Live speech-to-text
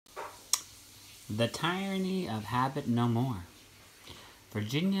The Tyranny of Habit No More.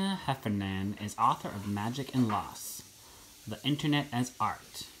 Virginia Heffernan is author of Magic and Loss, The Internet as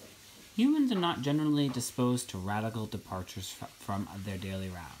Art. Humans are not generally disposed to radical departures from their daily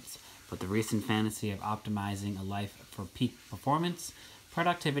rounds, but the recent fantasy of optimizing a life for peak performance,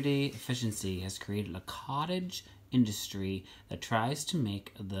 productivity, efficiency has created a cottage industry that tries to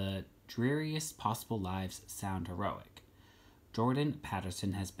make the dreariest possible lives sound heroic. Jordan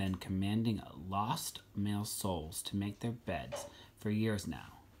Patterson has been commanding lost male souls to make their beds for years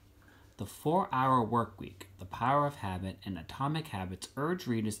now. The 4-Hour Workweek, The Power of Habit, and Atomic Habits urge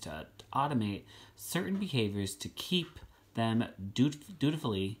readers to automate certain behaviors to keep them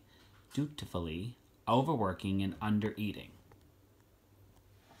dutifully overworking and undereating.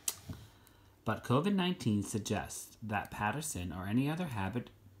 But COVID-19 suggests that Patterson or any other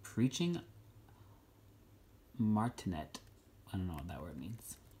habit-preaching martinet, I don't know what that word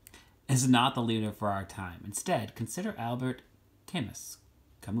means, is not the leader for our time. Instead, consider Albert Camus,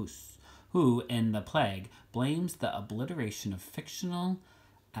 who, in The Plague, blames the obliteration of fictional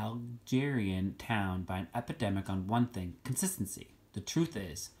Algerian town by an epidemic on one thing: consistency. The truth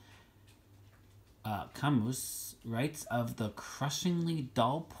is, Camus writes of the crushingly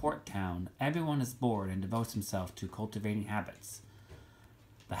dull port town. Everyone is bored and devotes himself to cultivating habits.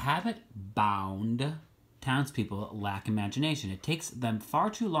 The habit-bound townspeople lack imagination. It takes them far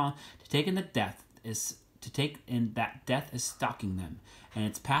too long to take in that death is stalking them, and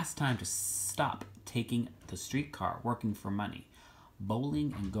it's past time to stop taking the streetcar, working for money,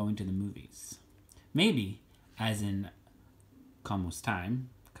 bowling, and going to the movies. Maybe, as in Camus' time?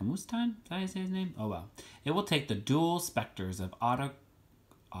 Is that how you say his name? Oh well. It will take the dual specters of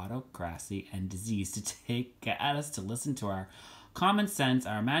autocracy and disease to get us to listen to our common sense,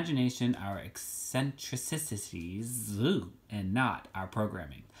 our imagination, our eccentricities, and not our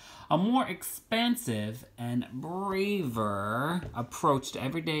programming. A more expansive and braver approach to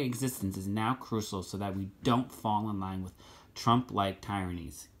everyday existence is now crucial so that we don't fall in line with Trump-like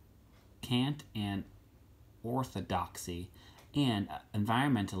tyrannies, cant and orthodoxy, and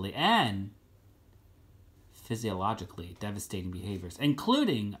environmentally and physiologically devastating behaviors,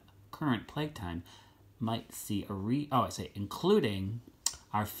 including current plague time, might see including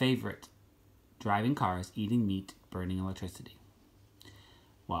our favorite: driving cars, eating meat, burning electricity.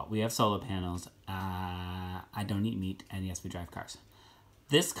 Well, we have solar panels. I don't eat meat, and yes, we drive cars.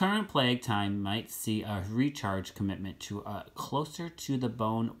 This current plague time might see a recharge commitment to a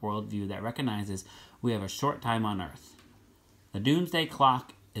closer-to-the-bone worldview that recognizes we have a short time on Earth. The doomsday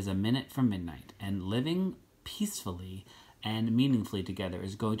clock is a minute from midnight, and living peacefully and meaningfully together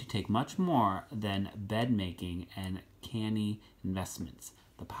is going to take much more than bed-making and canny investments.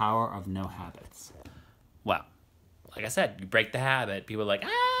 The power of no habits. Well, like I said, you break the habit, people are like,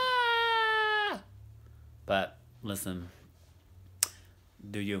 ah! But listen,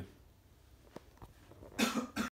 do you?